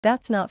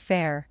That's not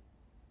fair.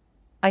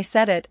 I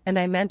said it and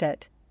I meant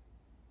it.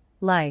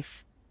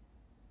 Life.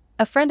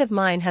 A friend of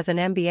mine has an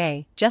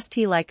MBA, just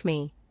like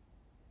me.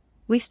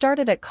 We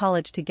started at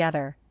college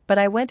together, but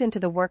I went into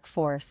the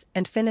workforce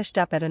and finished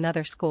up at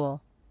another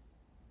school.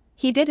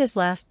 He did his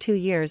last 2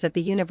 years at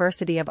the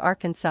University of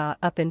Arkansas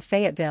up in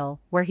Fayetteville,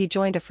 where he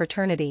joined a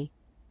fraternity.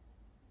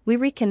 We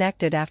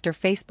reconnected after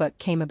Facebook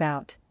came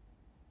about.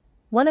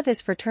 One of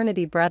his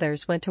fraternity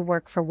brothers went to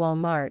work for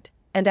Walmart,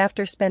 and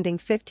after spending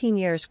 15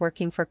 years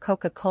working for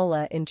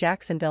Coca-Cola in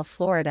Jacksonville,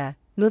 Florida,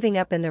 moving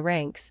up in the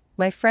ranks,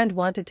 my friend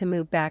wanted to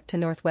move back to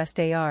Northwest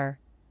AR.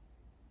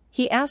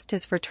 He asked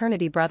his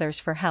fraternity brothers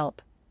for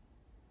help.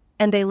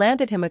 And they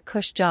landed him a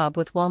cush job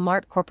with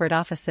Walmart corporate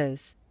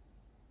offices.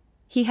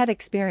 He had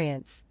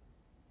experience.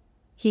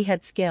 He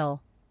had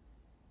skill.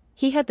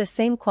 He had the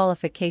same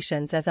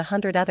qualifications as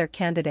 100 other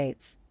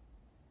candidates.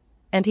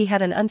 And he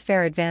had an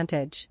unfair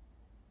advantage.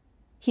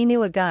 He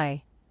knew a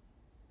guy.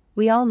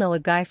 We all know a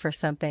guy for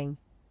something.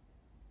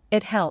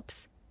 It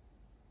helps.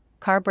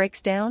 Car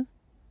breaks down?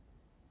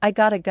 I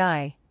got a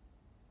guy.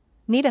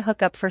 Need a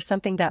hookup for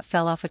something that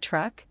fell off a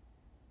truck?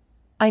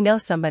 I know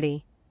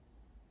somebody.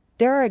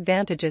 There are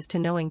advantages to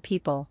knowing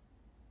people.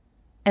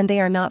 And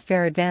they are not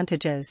fair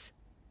advantages.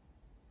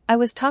 I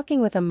was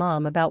talking with a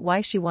mom about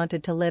why she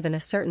wanted to live in a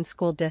certain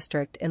school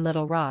district in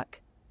Little Rock.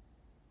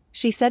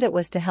 She said it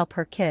was to help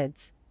her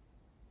kids.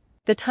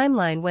 The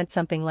timeline went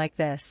something like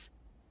this.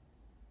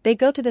 They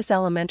go to this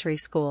elementary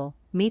school,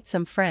 meet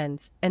some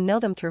friends, and know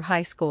them through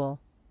high school.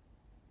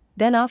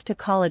 Then off to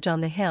college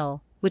on the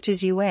Hill, which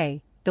is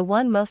UA, the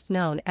one most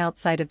known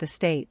outside of the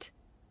state.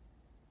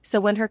 So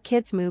when her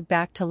kids move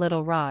back to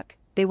Little Rock,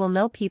 they will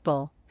know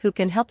people who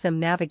can help them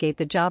navigate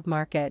the job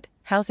market,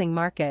 housing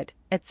market,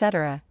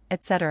 etc.,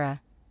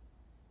 etc.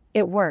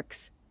 It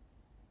works.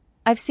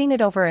 I've seen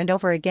it over and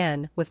over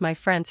again with my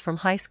friends from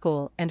high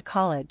school and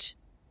college.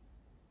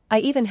 I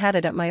even had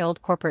it at my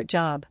old corporate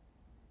job.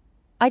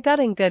 I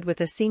got in good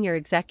with a senior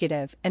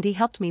executive and he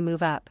helped me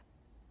move up.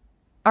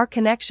 Our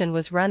connection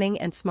was running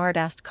and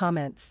smart-assed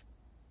comments.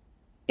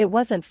 It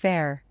wasn't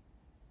fair.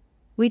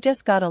 We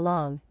just got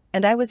along,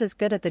 and I was as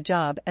good at the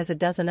job as a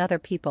dozen other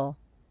people.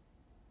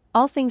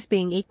 All things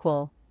being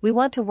equal, we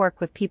want to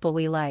work with people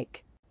we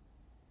like.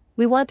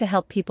 We want to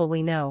help people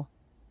we know.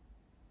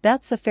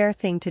 That's the fair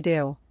thing to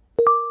do.